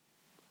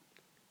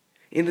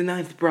In the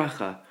ninth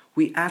bracha,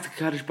 we ask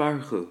Kadosh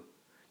Baruch Hu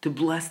to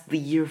bless the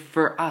year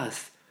for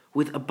us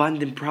with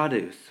abundant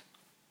produce.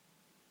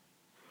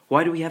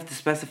 Why do we have to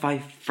specify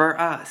for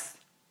us?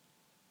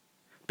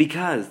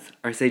 Because,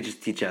 our sages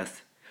teach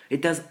us,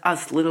 it does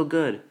us little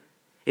good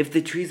if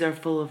the trees are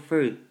full of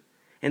fruit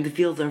and the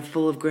fields are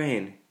full of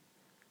grain,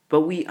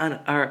 but we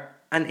are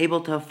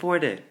unable to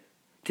afford it,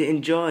 to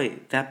enjoy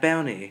that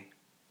bounty.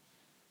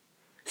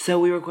 So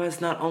we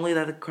request not only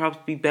that the crops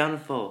be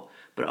bountiful,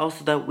 but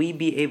also that we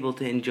be able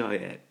to enjoy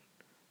it.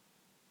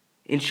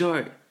 In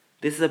short,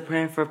 this is a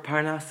prayer for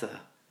Parnasa,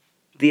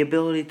 the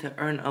ability to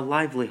earn a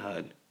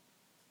livelihood.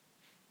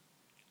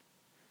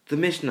 The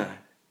Mishnah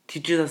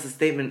teaches us a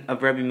statement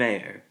of Rebbe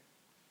Meir.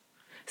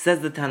 Says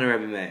the Tana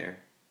Rebbe Meir,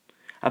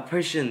 a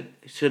person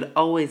should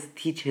always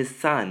teach his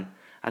son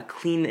a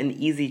clean and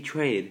easy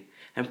trade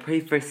and pray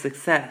for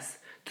success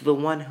to the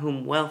one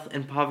whom wealth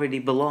and poverty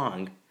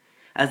belong,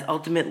 as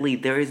ultimately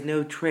there is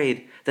no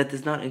trade that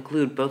does not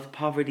include both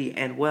poverty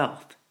and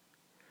wealth,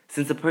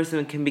 since a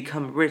person can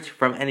become rich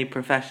from any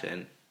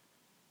profession.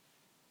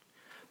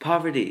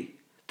 Poverty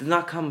does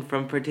not come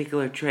from a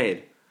particular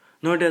trade,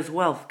 nor does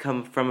wealth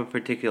come from a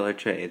particular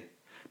trade,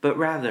 but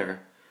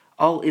rather,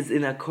 all is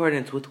in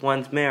accordance with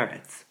one's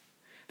merits.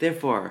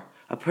 Therefore,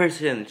 a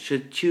person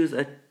should choose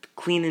a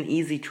clean and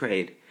easy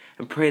trade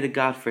and pray to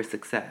God for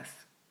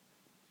success.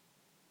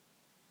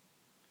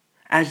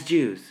 As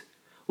Jews,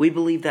 we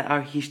believe that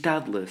our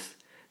hishtadlus,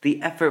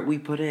 the effort we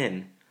put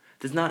in,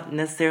 does not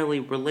necessarily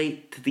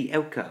relate to the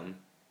outcome.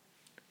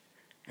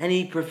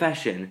 Any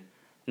profession,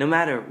 no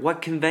matter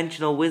what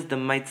conventional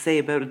wisdom might say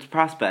about its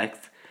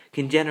prospects,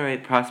 can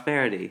generate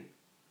prosperity.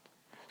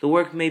 The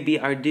work may be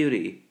our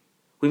duty.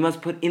 We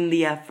must put in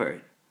the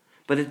effort,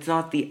 but it's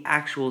not the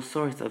actual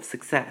source of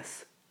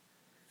success.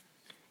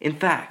 In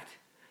fact,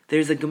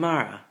 there's a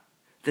Gemara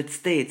that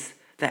states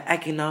that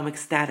economic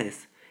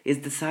status is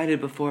decided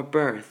before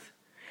birth,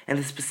 and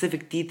the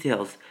specific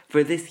details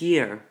for this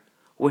year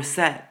were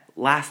set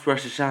last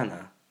Rosh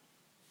Hashanah.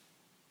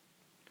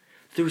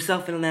 Through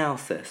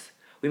self-analysis,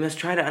 we must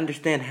try to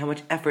understand how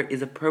much effort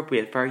is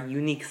appropriate for our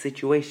unique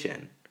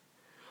situation.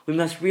 We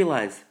must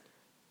realize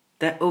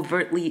that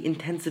overtly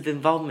intensive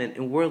involvement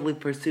in worldly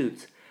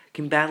pursuits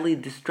can badly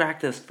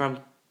distract us from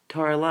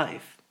Torah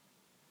life.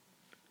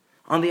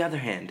 On the other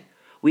hand,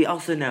 we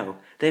also know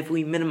that if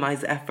we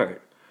minimize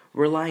effort,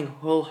 relying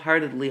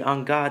wholeheartedly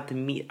on God to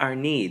meet our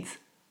needs,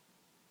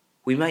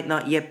 we might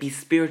not yet be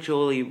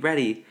spiritually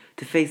ready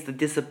to face the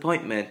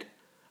disappointment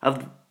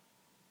of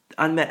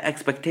unmet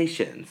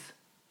expectations.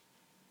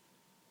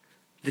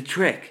 The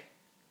trick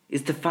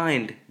is to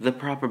find the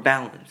proper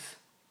balance.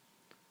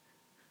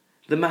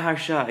 The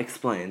Maharsha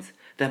explains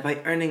that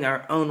by earning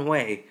our own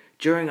way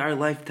during our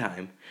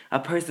lifetime, a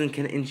person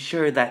can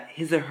ensure that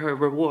his or her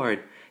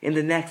reward in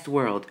the next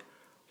world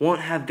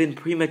won't have been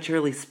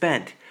prematurely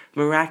spent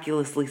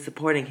miraculously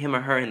supporting him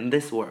or her in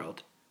this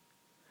world.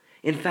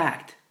 In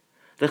fact,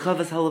 the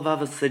Chavas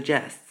Halavavos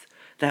suggests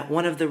that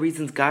one of the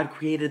reasons God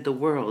created the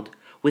world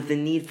with the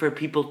need for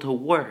people to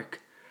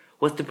work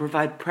was to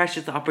provide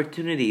precious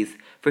opportunities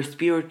for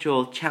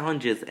spiritual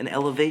challenges and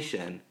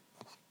elevation.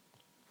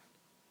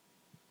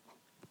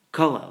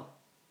 Kollel.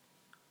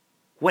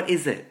 What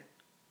is it?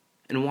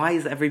 And why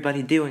is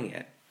everybody doing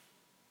it?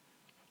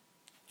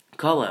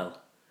 Kollel,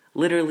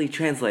 literally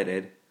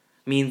translated,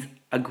 means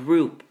a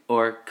group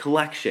or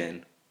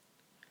collection.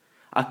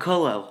 A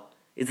kollel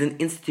is an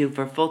institute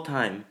for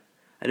full-time,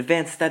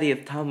 advanced study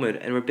of Talmud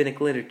and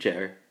rabbinic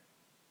literature.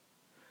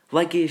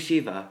 Like a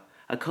yeshiva,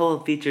 a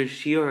kollel features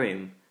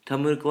shiurim,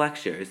 Talmudic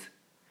lectures,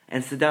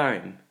 and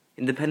sedarim,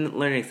 independent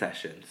learning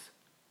sessions.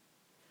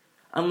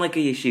 Unlike a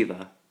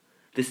yeshiva,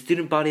 the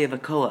student body of a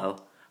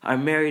kollel are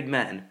married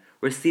men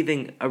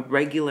receiving a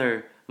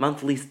regular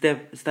monthly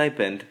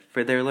stipend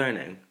for their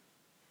learning.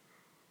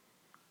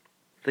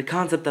 The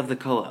concept of the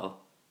kollel,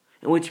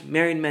 in which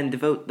married men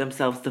devote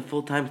themselves to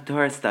full-time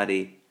Torah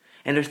study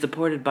and are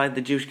supported by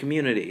the Jewish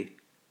community,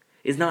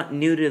 is not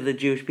new to the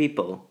Jewish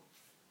people.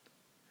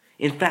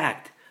 In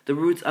fact, the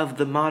roots of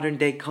the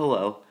modern-day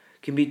kollel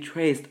can be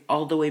traced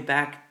all the way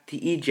back to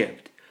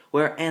Egypt,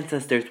 where our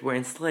ancestors were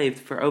enslaved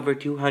for over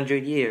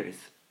 200 years.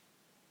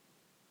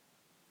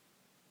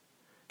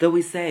 Though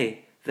we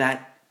say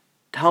that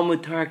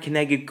Talmud Torah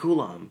Keneged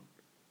Kulam,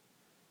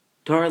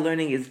 Torah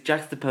learning is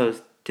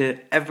juxtaposed to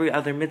every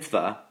other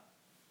mitzvah,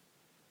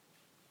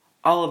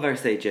 all of our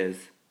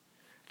sages,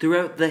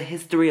 throughout the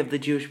history of the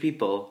Jewish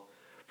people,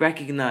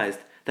 recognized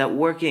that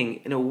working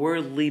in a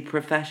worldly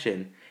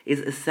profession is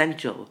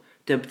essential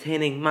to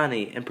obtaining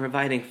money and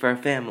providing for a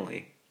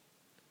family.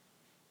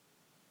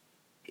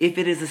 If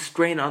it is a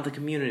strain on the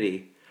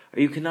community,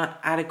 or you cannot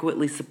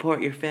adequately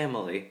support your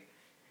family,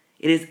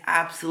 it is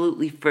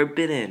absolutely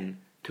forbidden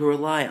to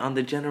rely on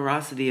the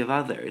generosity of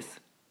others.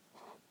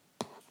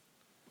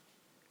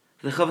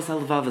 The Chavas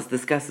Halavavos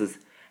discusses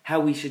how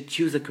we should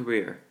choose a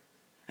career,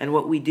 and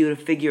what we do to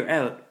figure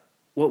out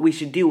what we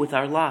should do with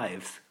our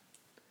lives.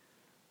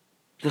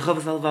 The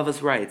Chavas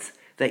Halavavos writes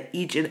that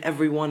each and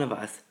every one of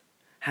us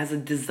has a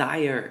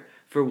desire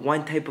for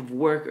one type of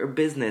work or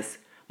business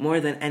more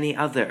than any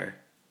other.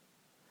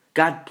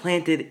 God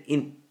planted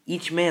in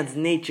each man's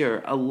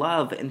nature a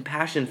love and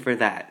passion for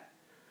that,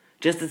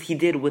 just as he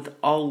did with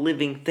all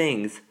living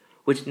things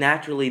which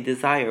naturally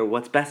desire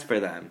what's best for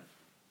them.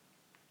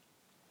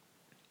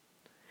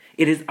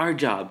 It is our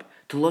job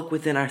to look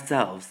within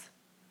ourselves,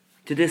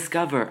 to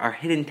discover our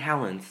hidden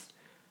talents,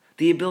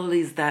 the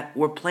abilities that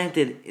were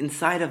planted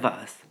inside of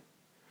us,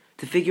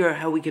 to figure out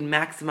how we can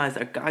maximize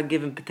our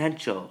God-given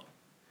potential,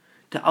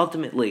 to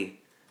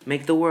ultimately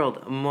make the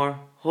world a more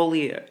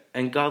holy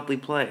and godly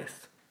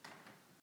place.